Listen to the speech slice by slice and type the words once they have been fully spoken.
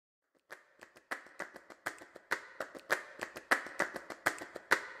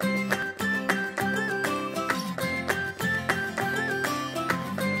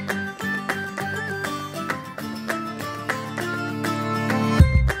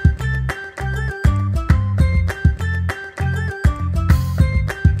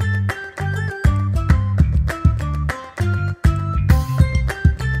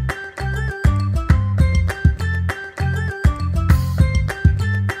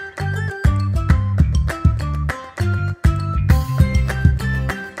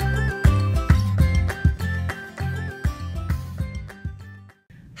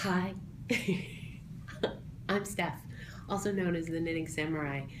also known as the Knitting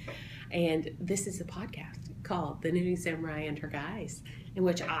Samurai. And this is a podcast called The Knitting Samurai and Her Guys, in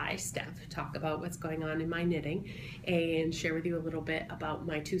which I, Steph, talk about what's going on in my knitting and share with you a little bit about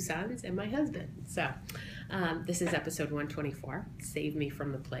my two sons and my husband. So this is episode 124, Save Me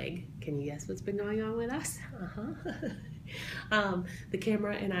from the Plague. Can you guess what's been going on with us? The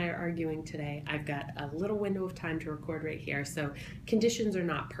camera and I are arguing today. I've got a little window of time to record right here, so conditions are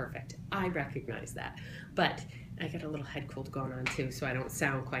not perfect. I recognize that, but I got a little head cold going on too, so I don't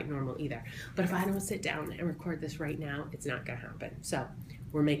sound quite normal either. But if I don't sit down and record this right now, it's not gonna happen. So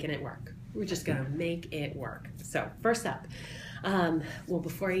we're making it work. We're just gonna make it work. So first up, well,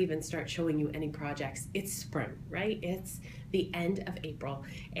 before I even start showing you any projects, it's spring, right? It's the end of April,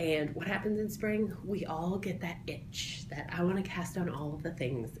 and what happens in spring? We all get that itch, that I want to cast on all of the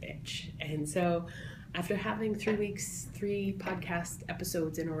things itch. And so after having 3 weeks, 3 podcast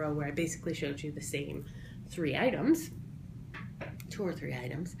episodes in a row where I basically showed you the same 3 items, 2 or 3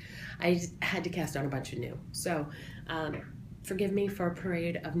 items, I had to cast on a bunch of new. So forgive me for a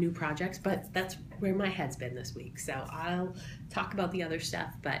parade of new projects, but that's where my head's been this week. So I'll talk about the other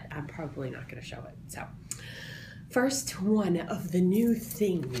stuff, but I'm probably not going to show it. So first one of the new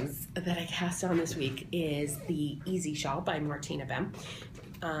things that I cast on this week is the Easy Shawl by Martina Bem.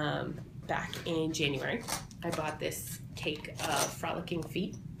 Back in January, I bought this cake of frolicking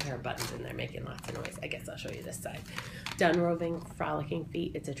feet. There are buttons in there making lots of noise. I guess I'll show you this side. Done roving frolicking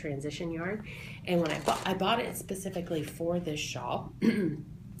feet. It's a transition yarn, and when I bought it specifically for this shawl,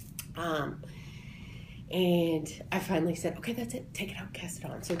 and I finally said, okay, that's it. Take it out, cast it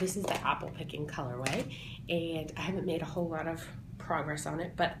on. So this is the apple picking colorway, and I haven't made a whole lot of progress on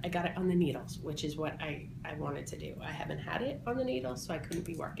it, but I got it on the needles, which is what I wanted to do. I haven't had it on the needles, so I couldn't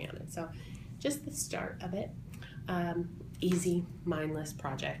be working on it. So just the start of it. Easy, mindless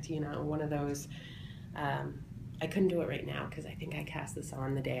project, you know, one of those. I couldn't do it right now because I think I cast this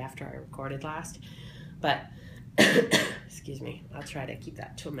on the day after I recorded last, but excuse me, I'll try to keep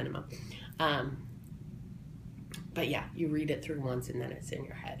that to a minimum. But yeah, you read it through once and then it's in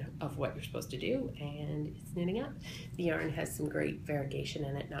your head of what you're supposed to do, and it's knitting up. The yarn has some great variegation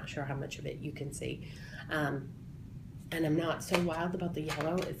in it, not sure how much of it you can see. And I'm not so wild about the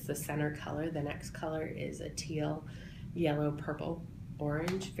yellow. It's the center color. The next color is a teal, yellow, purple,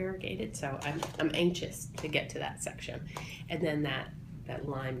 orange variegated. So I'm anxious to get to that section. And then that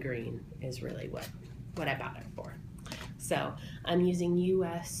lime green is really what I bought it for. So I'm using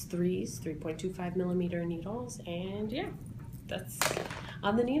US 3.25 millimeter needles, and yeah, that's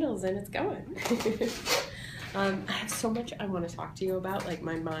on the needles and it's going. I have so much I want to talk to you about. Like,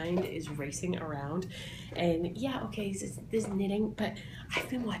 my mind is racing around, and yeah, okay, this knitting, but I've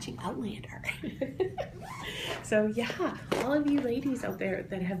been watching Outlander. So yeah, all of you ladies out there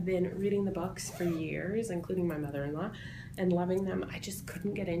that have been reading the books for years, including my mother-in-law, and loving them, I just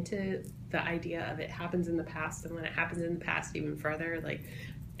couldn't get into the idea of it happens in the past, and when it happens in the past even further, like,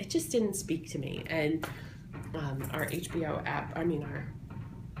 it just didn't speak to me. And our HBO app, I mean our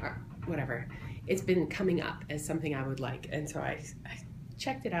whatever, it's been coming up as something I would like, and so I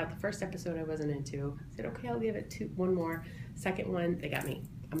checked it out. The first episode I wasn't into. I said, okay, I'll give it one more. Second one, they got me.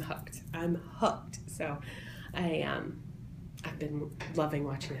 I'm hooked. So I've been loving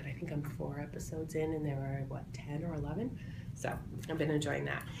watching it. I think I'm 4 episodes in, and there are, what, 10 or 11? So I've been enjoying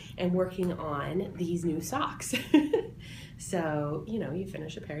that and working on these new socks. So, you know, you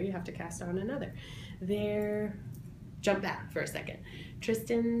finish a pair, you have to cast on another. Jump back for a second.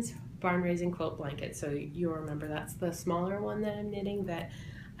 Tristan's Barn Raising Quilt Blanket. So you'll remember that's the smaller one that I'm knitting, that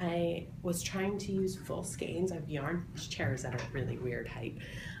I was trying to use full skeins of yarn. These chairs at a really weird height.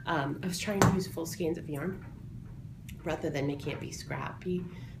 I was trying to use full skeins of yarn rather than making it be scrappy,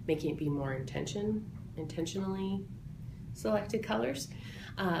 making it be more intentionally selected colors.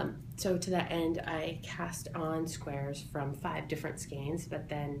 So to that end, I cast on squares from 5 different skeins, but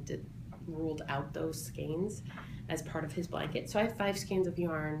then ruled out those skeins as part of his blanket. So I have 5 skeins of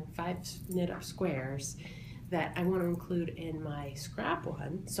yarn, 5 knit up squares that I want to include in my scrap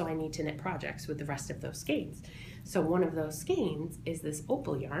one, so I need to knit projects with the rest of those skeins. So one of those skeins is this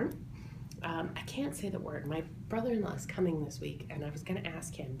opal yarn. I can't say the word. My brother-in-law is coming this week, and I was going to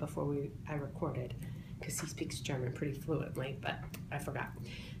ask him before I recorded, because he speaks German pretty fluently, but I forgot.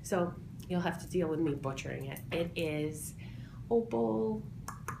 So you'll have to deal with me butchering it. It is opal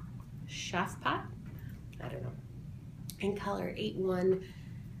Schafpat, I don't know, in color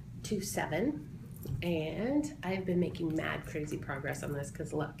 8127, and I've been making mad crazy progress on this,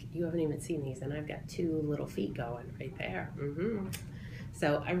 because look, you haven't even seen these, and I've got 2 little feet going right there.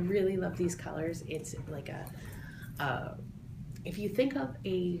 So I really love these colors. It's like if you think of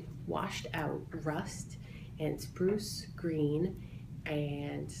a washed out rust and spruce green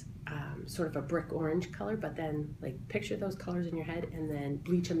and sort of a brick orange color, but then like picture those colors in your head and then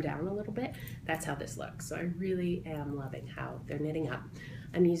bleach them down a little bit. That's how this looks. So I really am loving how they're knitting up.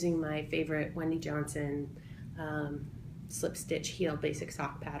 I'm using my favorite Wendy Johnson slip stitch heel basic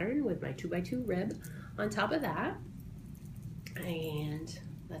sock pattern with my 2x2 rib on top of that, and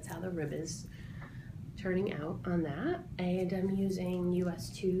that's how the rib is turning out on that. And I'm using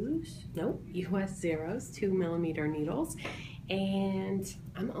US 2s, US 0s, 2mm needles, and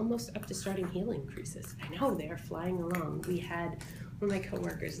I'm almost up to starting heel increases. I know, they're flying along. We had one of my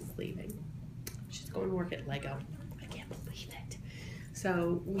coworkers is leaving. She's going to work at Lego. I can't believe it.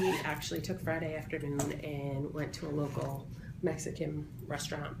 So we actually took Friday afternoon and went to a local Mexican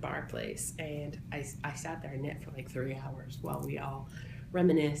restaurant bar place, and I sat there and knit for like 3 hours while we all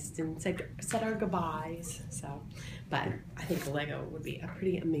reminisced and said our goodbyes. So, but I think Lego would be a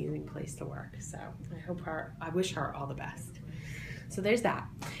pretty amazing place to work. So I wish her all the best. So there's that.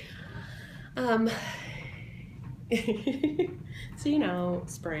 So you know,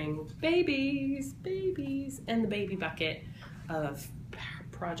 spring, babies, and the baby bucket of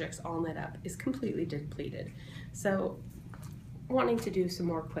projects all knit up is completely depleted. So wanting to do some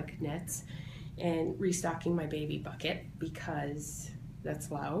more quick knits and restocking my baby bucket because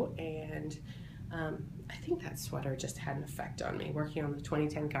that's low, and I think that sweater just had an effect on me. Working on the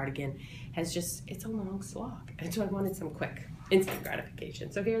 2010 cardigan it's a long slog, and so I wanted some quick instant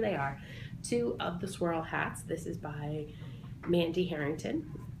gratification. So here they are, 2 of the swirl hats. This is by Mandy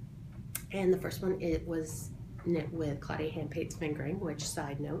Harrington, and the first one, it was knit with Claudia Hand-Pate's fingering, which,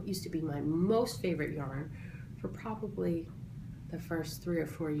 side note, used to be my most favorite yarn for probably the first 3 or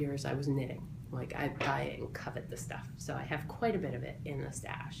 4 years I was knitting. Like, I buy it and covet the stuff. So I have quite a bit of it in the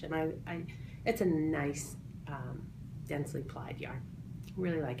stash, and it's a nice densely plied yarn.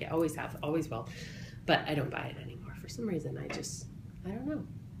 Really like it. Always have, always will, but I don't buy it anymore for some reason. I don't know.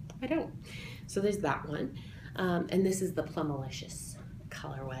 I don't. So there's that one, and this is the Plumalicious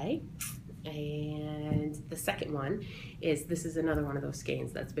colorway. And the second one this is another one of those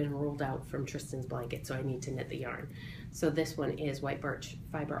skeins that's been rolled out from Tristan's blanket, so I need to knit the yarn. So this one is White Birch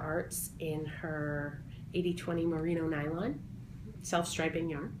Fiber Arts in her 80/20 merino nylon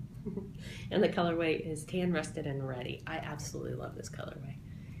self-striping yarn. And the colorway is Tan, Rusted, and Ready. I absolutely love this colorway.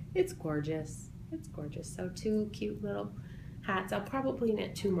 It's gorgeous. It's gorgeous. So 2 cute little hats. I'll probably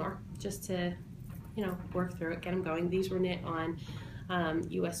knit 2 more just to, you know, work through it, get them going. These were knit on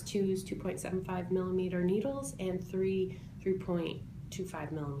US 2s 2.75mm needles and 3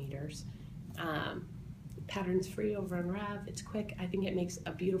 3.25mm. Pattern's free over on Rav. It's quick. I think it makes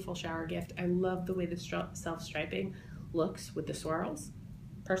a beautiful shower gift. I love the way the self-striping looks with the swirls.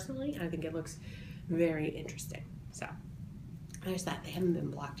 Personally, I think it looks very interesting. So there's that. They haven't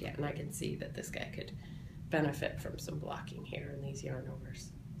been blocked yet, and I can see that this guy could benefit from some blocking here in these yarn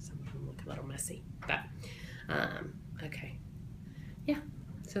overs. Some of them look a little messy, but okay. Yeah,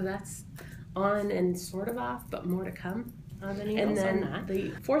 so that's on and sort of off, but more to come on the needles. And then on that.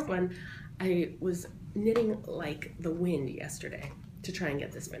 The fourth one, I was knitting like the wind yesterday to try and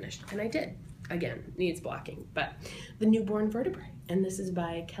get this finished, and I did. Again, needs blocking, but the Newborn Vertebrae, and this is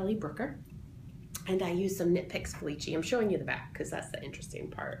by Kelly Brooker, and I used some Knit Picks Felici. I'm showing you the back because that's the interesting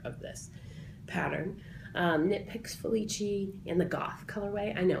part of this pattern. Knit Picks Felici in the Goth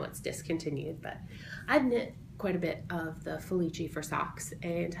colorway. I know it's discontinued, but I've knit quite a bit of the Felici for socks,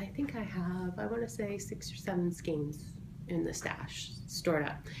 and I think I have, I want to say 6 or 7 skeins in the stash stored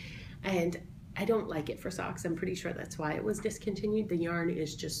up, and I don't like it for socks. I'm pretty sure that's why it was discontinued. The yarn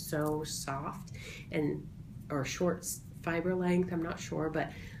is just so soft or short fiber length, I'm not sure,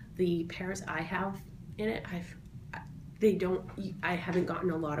 but the pairs I have in it, I haven't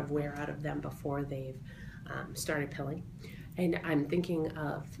gotten a lot of wear out of them before they've started pilling. And I'm thinking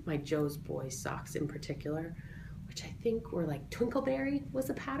of my Joe's Boys socks in particular, which I think were like Twinkleberry was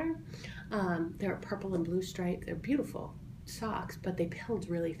a pattern. They're purple and blue stripe. They're beautiful socks, but they pilled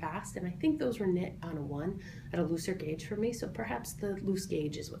really fast, and I think those were knit on a 1 at a looser gauge for me, so perhaps the loose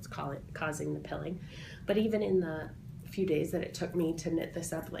gauge is what's causing the pilling. But even in the few days that it took me to knit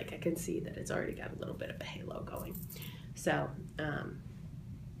this up, like I can see that it's already got a little bit of a halo going. So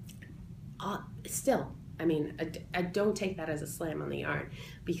still, I mean, I don't take that as a slam on the yarn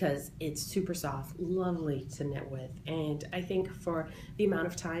because it's super soft, lovely to knit with, and I think for the amount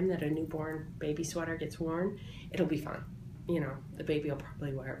of time that a newborn baby sweater gets worn, it'll be fine. You know, the baby will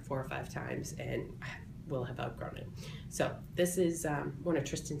probably wear it 4 or 5 times and will have outgrown it. So this is one of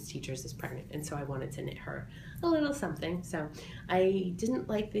Tristan's teachers is pregnant, and so I wanted to knit her a little something. So I didn't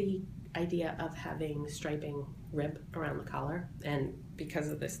like the idea of having striping rib around the collar, and because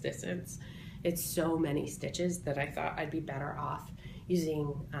of this distance, it's so many stitches that I thought I'd be better off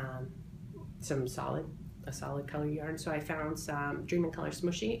using a solid color yarn. So I found some Dream in Color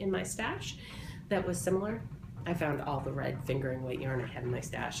Smooshy in my stash that was similar. I found all the red fingering weight yarn I had in my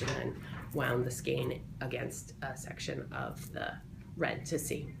stash and then wound the skein against a section of the red to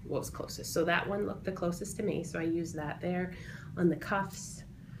see what was closest. So that one looked the closest to me, so I used that there on the cuffs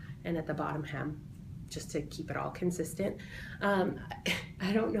and at the bottom hem, just to keep it all consistent.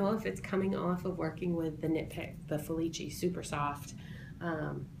 I don't know if it's coming off of working with the Knit Pick, the Felice super soft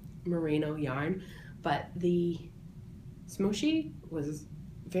merino yarn, but the Smooshy was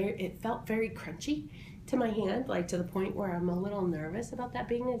it felt very crunchy to my hand, like to the point where I'm a little nervous about that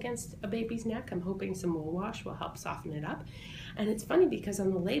being against a baby's neck. I'm hoping some wool wash will help soften it up. And it's funny because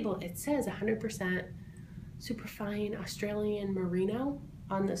on the label it says 100% superfine Australian merino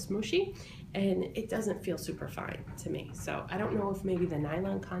on the Smooshy, and it doesn't feel super fine to me. So I don't know if maybe the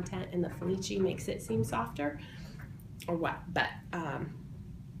nylon content in the Felice makes it seem softer or what, but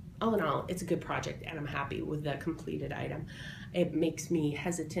all in all, it's a good project and I'm happy with the completed item. It makes me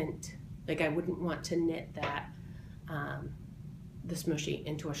hesitant, like I wouldn't want to knit that, the Smooshy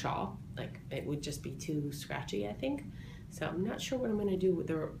into a shawl. Like it would just be too scratchy, I think. So I'm not sure what I'm gonna do with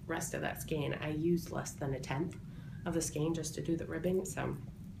the rest of that skein. I used less than 1/10 of the skein just to do the ribbing, so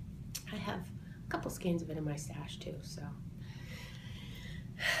I have a couple skeins of it in my stash too. So,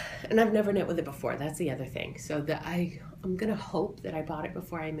 and I've never knit with it before. That's the other thing. So that I'm gonna hope that I bought it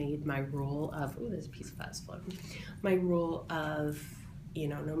before I made my rule of, oh, there's a piece of fuzz floating. My rule of, you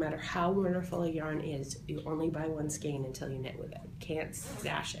know, no matter how wonderful a yarn is, you only buy one skein until you knit with it. You can't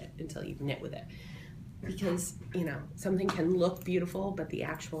stash it until you've knit with it. Because, you know, something can look beautiful, but the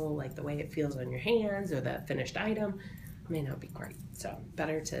actual, like the way it feels on your hands or the finished item may not be great. So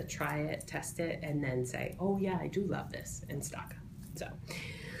better to try it, test it, and then say, oh yeah, I do love this in stock. So,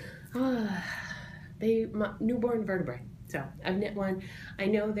 newborn vertebrae. So I've knit one. I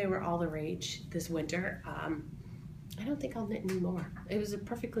know they were all the rage this winter. I don't think I'll knit anymore. It was a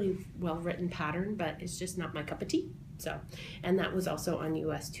perfectly well-written pattern, but it's just not my cup of tea. So, and that was also on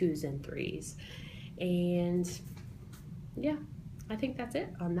US 2s and 3s. And yeah, I think that's it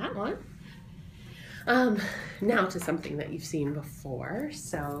on that one. Now to something that you've seen before.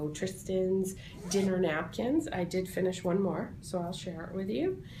 So Tristan's dinner napkins. I did finish one more, so I'll share it with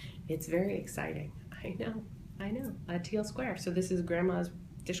you. It's very exciting. I know, a teal square. So this is Grandma's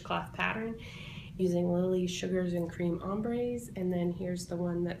dishcloth pattern using Lily's Sugars and Cream Ombres. And then here's the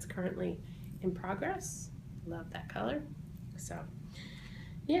one that's currently in progress. Love that color. So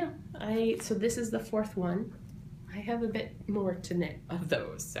yeah, so this is the 4th one. I have a bit more to knit of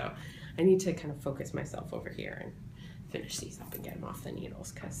those, so I need to kind of focus myself over here and finish these up and get them off the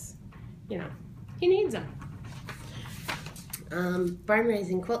needles because, you know, he needs them. Barn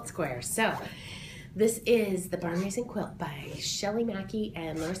Raising Quilt Square. So this is the Barn Raising Quilt by Shelly Mackey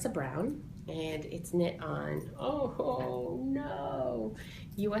and Larissa Brown, and it's knit on, oh no,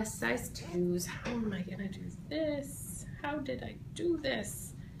 US size 2s. How am I gonna do this? How did I do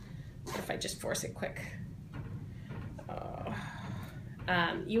this? What if I just force it quick?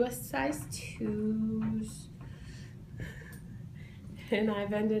 US size 2s, and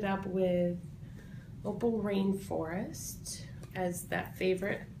I've ended up with Opal Rainforest as my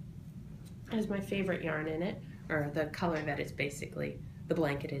favorite yarn in it, or the color that it's basically, the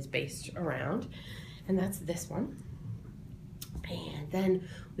blanket is based around, and that's this one. And then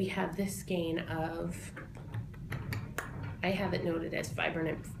we have this skein of, I have it noted as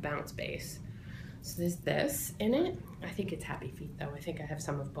Vibrant Bounce Base. So there's this in it. I think it's Happy Feet though. I think I have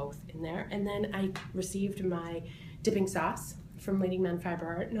some of both in there. And then I received my dipping sauce from Leading Men Fiber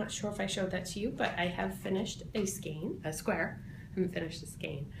Art. Not sure if I showed that to you, but I have finished a square. I haven't finished a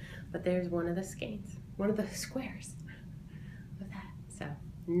skein, but there's one of the skeins, one of the squares of that. So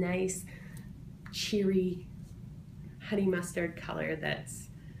nice, cheery, honey mustard color that's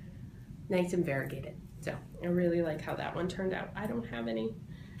nice and variegated. So I really like how that one turned out. I don't have any,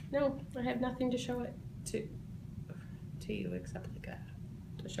 no, I have nothing to show it to you except like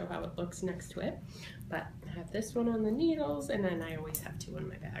to show how it looks next to it. But I have this one on the needles, and then I always have 2 in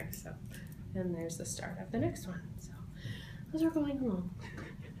my bag. So, and there's the start of the next one. So those are going along.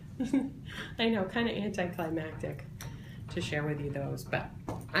 I know, kind of anticlimactic to share with you those, but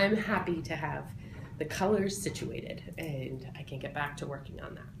I'm happy to have the colors situated, and I can get back to working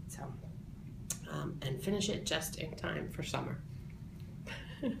on that. So. And finish it just in time for summer.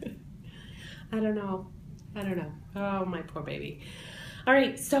 I don't know. Oh, my poor baby. All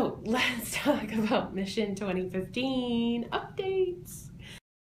right, so let's talk about Mission 2015 updates.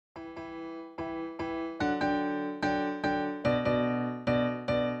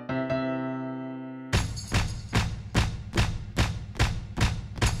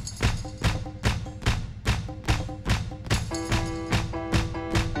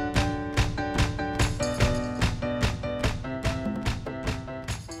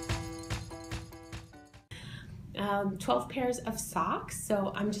 12 pairs of socks.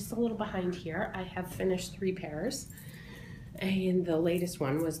 So I'm just a little behind here. I have finished 3 pairs. And the latest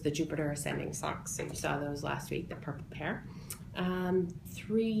one was the Jupiter Ascending socks. So you saw those last week, the purple pair.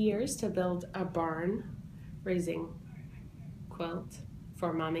 3 years to build a barn raising quilt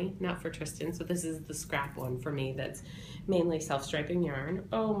for mommy, not for Tristan. So this is the scrap one for me that's mainly self-striping yarn.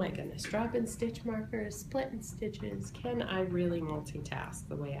 Oh my goodness, drop and stitch markers, split and stitches. Can I really multitask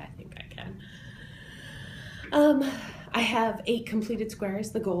the way I think I can? I have 8 completed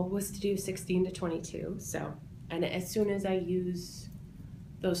squares. The goal was to do 16 to 22. So, and as soon as I use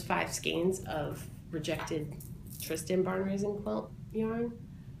those 5 skeins of rejected Tristan barn raising quilt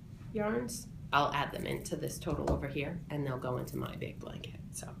yarns, I'll add them into this total over here, and they'll go into my big blanket.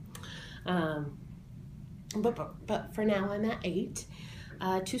 So, but for now I'm at 8.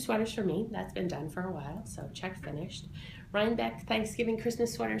 2 sweaters for me. That's been done for a while, so check finished. Rhinebeck Thanksgiving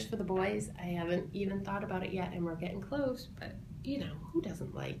Christmas sweaters for the boys. I haven't even thought about it yet, and we're getting close, but you know, who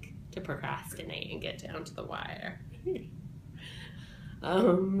doesn't like to procrastinate and get down to the wire?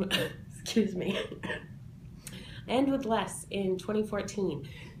 Excuse me. And with less in 2014.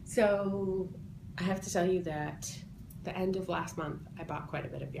 So I have to tell you that the end of last month, I bought quite a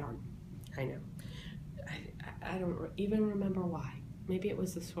bit of yarn. I know. I don't even remember why. Maybe it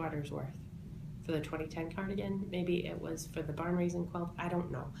was the sweater's worth for the 2010 cardigan. Maybe it was for the barn raising quilt. I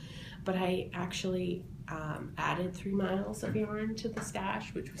don't know. But I actually added 3 miles of yarn to the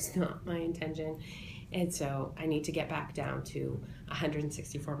stash, which was not my intention. And so I need to get back down to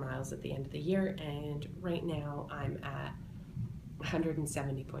 164 miles at the end of the year. And right now I'm at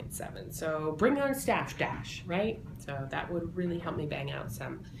 170.7. So bring on stash dash, right? So that would really help me bang out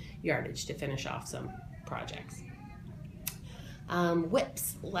some yardage to finish off some projects.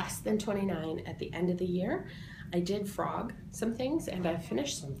 Whips, less than 29 at the end of the year. I did frog some things and I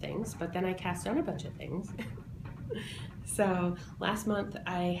finished some things, but then I cast on a bunch of things. So last month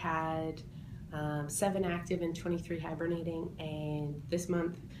I had 7 active and 23 hibernating, and this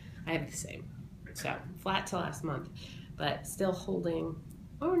month I have the same. So flat to last month, but still holding,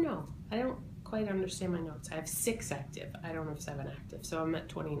 oh no, I don't quite understand my notes. I have 6 active, I don't have 7 active, so I'm at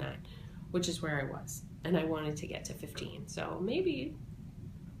 29, which is where I was, and I wanted to get to 15, so maybe,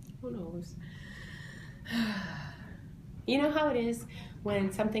 who knows. You know how it is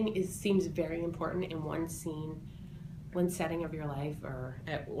when something seems very important in one scene, one setting of your life, or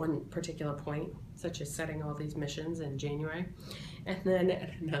at one particular point, such as setting all these missions in January, and then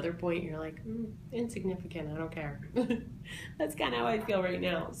at another point you're like, insignificant, I don't care. That's kind of how I feel right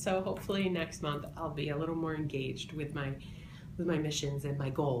now. So hopefully next month I'll be a little more engaged with my missions and my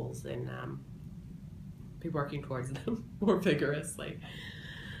goals, and be working towards them more vigorously.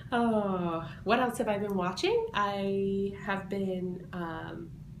 Oh, what else have I been watching? I have been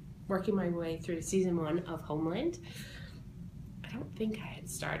working my way through season 1 of Homeland. I don't think I had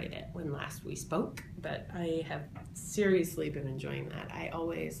started it when last we spoke, but I have seriously been enjoying that. I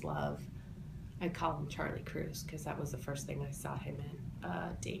always I call him Charlie Cruz because that was the first thing I saw him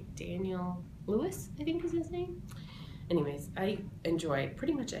in. Daniel Lewis, I think is his name. Anyways, I enjoy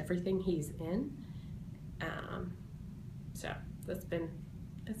pretty much everything he's in. So that's been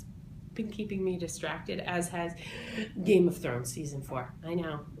keeping me distracted, as has Game of Thrones season 4. I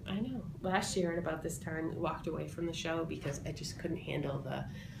know. Last year at about this time, I walked away from the show because I just couldn't handle the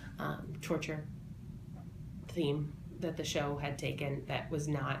torture theme that the show had taken that was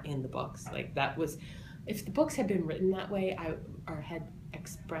not in the books. Like, that was, if the books had been written that way, or had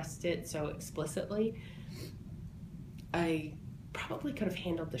expressed it so explicitly, I probably could have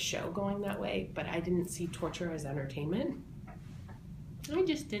handled the show going that way, but I didn't see torture as entertainment. I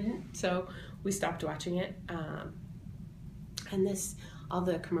just didn't, so we stopped watching it. And all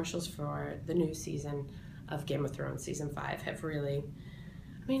the commercials for the new season of Game of Thrones, season 5, have really,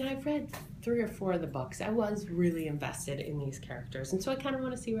 I've read 3 or 4 of the books. I was really invested in these characters, and so I kind of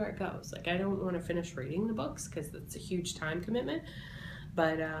want to see where it goes. Like, I don't want to finish reading the books because it's a huge time commitment,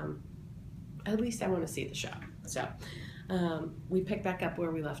 but at least I want to see the show. So we pick back up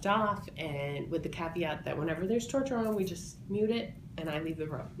where we left off, and with the caveat that whenever there's torture on, we just mute it and I leave the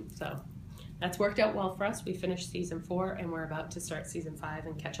room. So that's worked out well for us. We finished season 4 and we're about to start season 5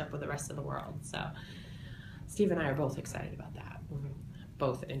 and catch up with the rest of the world. So Steve and I are both excited about that. We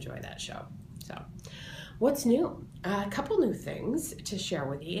both enjoy that show. So what's new? A couple new things to share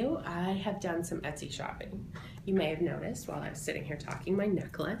with you. I have done some Etsy shopping. You may have noticed while I was sitting here talking, my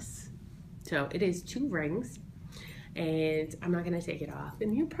necklace. So it is 2 rings, and I'm not going to take it off,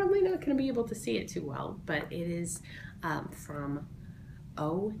 and you're probably not going to be able to see it too well, but it is from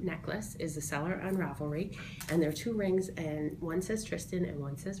O Necklace, is the seller on Ravelry, and there are 2 rings, and one says Tristan and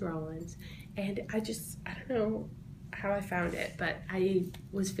one says Rollins, and I don't know, how I found it, but I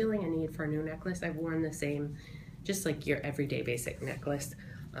was feeling a need for a new necklace. I've worn the same, just like your everyday basic necklace.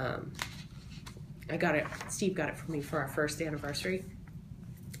 I got it, Steve got it for me for our first anniversary,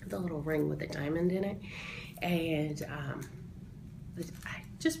 the little ring with a diamond in it, and I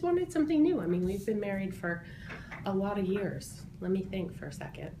just wanted something new. I mean, we've been married for a lot of years. Let me think for a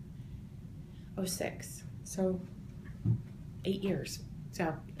second. 06, so 8 years.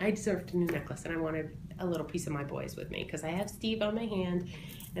 So I deserved a new necklace, and I wanted a little piece of my boys with me because I have Steve on my hand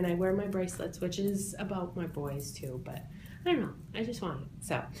and I wear my bracelets, which is about my boys too, but I don't know, I just want it.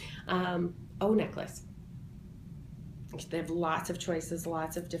 So O necklace. They have lots of choices,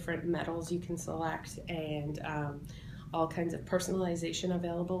 lots of different metals you can select, and all kinds of personalization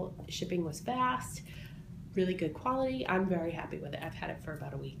available. Shipping was fast, really good quality. I'm very happy with it. I've had it for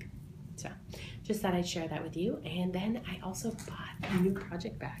about a week. So just thought I'd share that with you. And then I also bought a new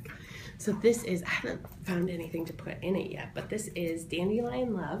project bag. So this is, I haven't found anything to put in it yet, but this is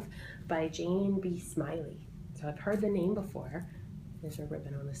Dandelion Love by Jane B. Smiley. So I've heard the name before. There's a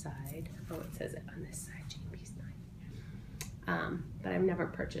ribbon on the side. Oh, it says it on this side, Jane B. Smiley. But I've never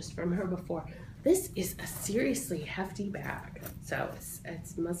purchased from her before. This is a seriously hefty bag. So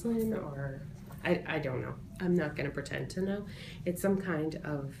it's muslin, or I don't know. I'm not going to pretend to know. It's some kind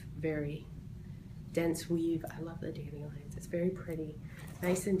of very dense weave. I love the dandelions. It's very pretty,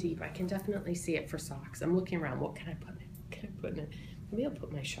 nice and deep. I can definitely see it for socks. I'm looking around. What can I put in it? What can I put in it? Maybe I'll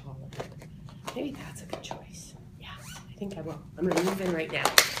put my shawl in it. Maybe that's a good choice. Yeah, I think I will. I'm going to move in right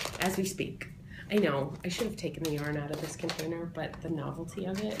now as we speak. I know I should have taken the yarn out of this container, but the novelty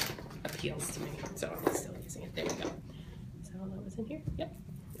of it appeals to me, so I'm still using it. There we go. So that was in here. Yep.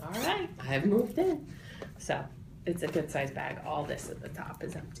 All right, I've moved in. So it's a good size bag. All this at the top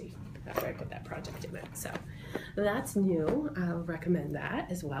is empty after I put that project in it. So that's new. I'll recommend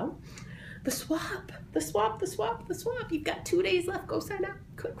that as well. The swap, the swap, the swap, the swap. You've got 2 days left. Go sign up.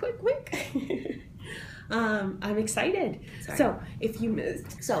 Quick, quick, quick. I'm excited. Sorry. So if you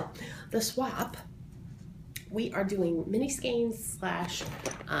missed, so the swap, we are doing mini skeins /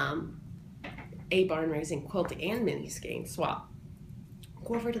 a barn raising quilt and mini skein swap.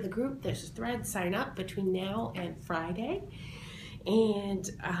 Go over to the group. There's a thread. Sign up between now and Friday, and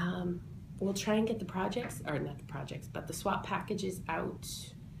we'll try and get the projects, or not the projects, but the swap packages out.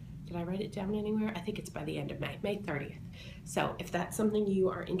 Did I write it down anywhere? I think it's by the end of May, May 30th. So if that's something you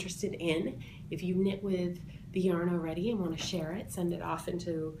are interested in, if you knit with the yarn already and want to share it, send it off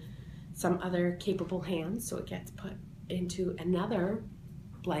into some other capable hands so it gets put into another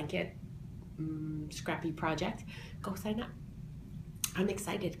blanket scrappy project, go sign up. I'm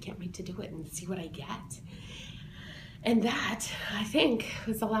excited. Can't wait to do it and see what I get. And that, I think,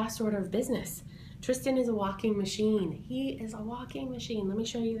 was the last order of business. Tristan is a walking machine. He is a walking machine. Let me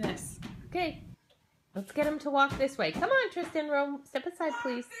show you this. Okay, let's get him to walk this way. Come on, Tristan. Step aside,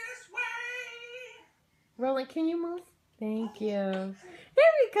 please. Roland, can you move? Thank you. Here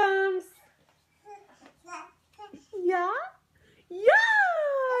he comes. Yeah? Yeah!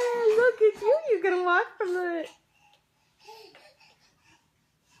 Look at you. You're going to walk from the...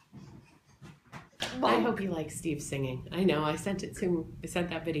 I hope you like Steve singing. I know, I sent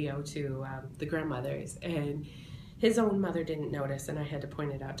that video to the grandmothers, and his own mother didn't notice, and I had to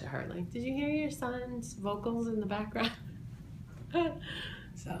point it out to her. Like, did you hear your son's vocals in the background?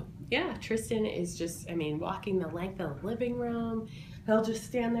 So, yeah, Tristan is just, I mean, walking the length of the living room. He'll just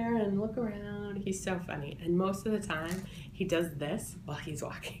stand there and look around. He's so funny. And most of the time, he does this while he's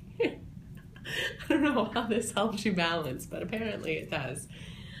walking. I don't know how this helps you balance, but apparently it does.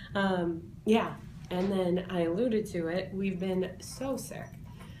 Yeah. And then I alluded to it, we've been so sick.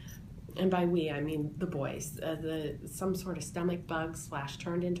 And by we, I mean the boys. Some sort of stomach bug /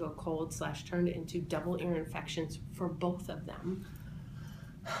 turned into a cold / turned into double ear infections for both of them.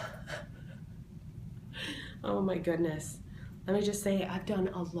 Oh my goodness. Let me just say, I've done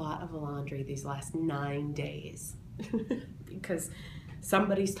a lot of laundry these last 9 days. Because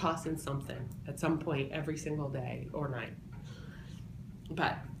somebody's tossing something at some point every single day or night.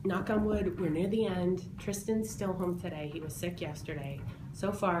 But knock on wood, we're near the end. Tristan's still home today. He was sick yesterday.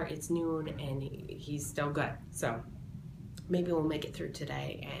 So far, it's noon, and he's still good. So maybe we'll make it through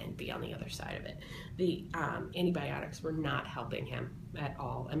today and be on the other side of it. The antibiotics were not helping him at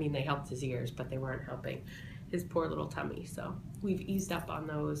all. I mean, they helped his ears, but they weren't helping his poor little tummy. So we've eased up on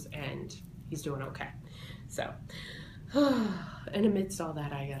those, and he's doing okay. So... and amidst all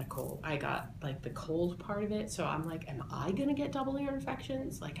that, I got a cold. I got like the cold part of it. So I'm like, am I going to get double ear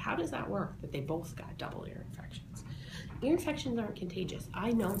infections? Like, how does that work that they both got double ear infections? Ear infections aren't contagious.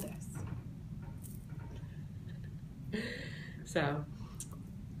 I know this. So,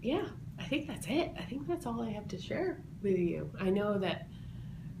 yeah, I think that's it. I think that's all I have to share with you. I know that,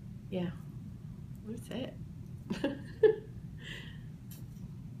 yeah, that's it.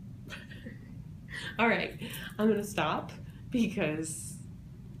 All right, I'm gonna stop because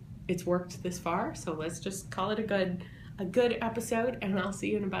it's worked this far. So let's just call it a good episode, and I'll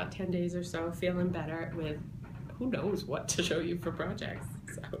see you in about 10 days or so, feeling better with who knows what to show you for projects.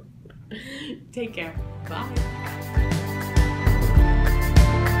 So take care. Bye.